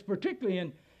allies, particularly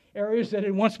in areas that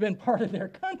had once been part of their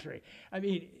country. I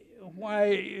mean,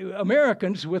 why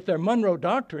Americans with their Monroe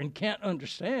Doctrine can't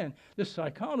understand this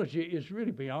psychology is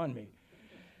really beyond me.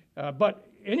 But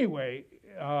anyway,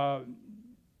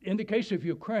 in the case of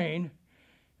Ukraine,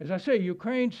 as I say,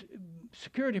 Ukraine's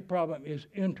security problem is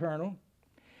internal,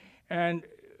 and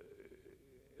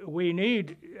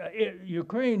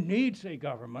Ukraine needs a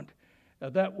government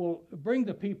that will bring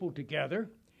the people together,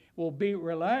 will be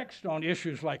relaxed on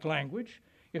issues like language.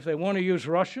 If they want to use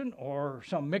Russian or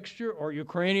some mixture or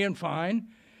Ukrainian, fine.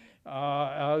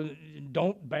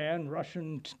 Don't ban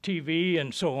Russian TV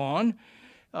and so on.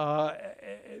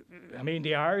 I mean,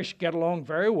 the Irish get along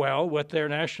very well with their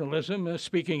nationalism,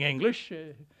 speaking English.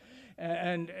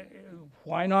 And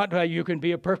why not? You can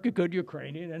be a perfectly good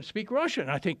Ukrainian and speak Russian.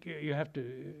 I think you have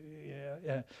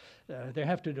to, they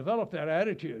have to develop that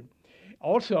attitude.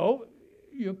 Also,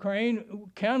 Ukraine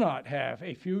cannot have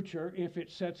a future if it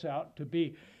sets out to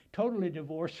be totally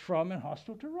divorced from and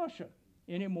hostile to Russia,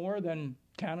 any more than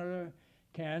Canada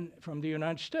can from the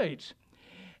United States.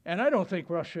 And I don't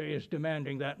think Russia is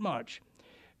demanding that much.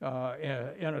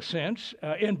 in a sense.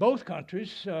 In both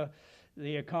countries,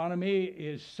 the economy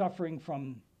is suffering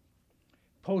from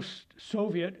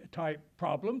post-Soviet type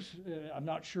problems. I'm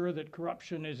not sure that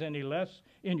corruption is any less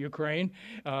in Ukraine.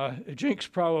 Jinx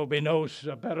probably knows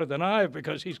better than I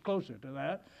because he's closer to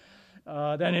that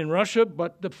than in Russia,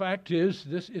 but the fact is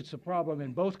it's a problem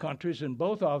in both countries, and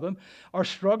both of them are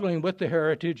struggling with the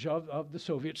heritage of the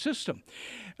Soviet system.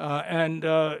 And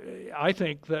I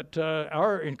think that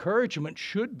our encouragement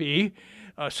should be,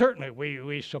 certainly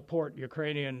we support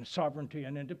Ukrainian sovereignty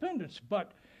and independence,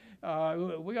 but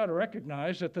we got to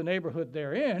recognize that the neighborhood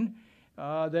they're in,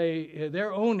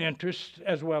 their own interest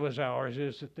as well as ours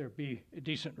is that there be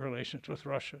decent relations with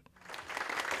Russia.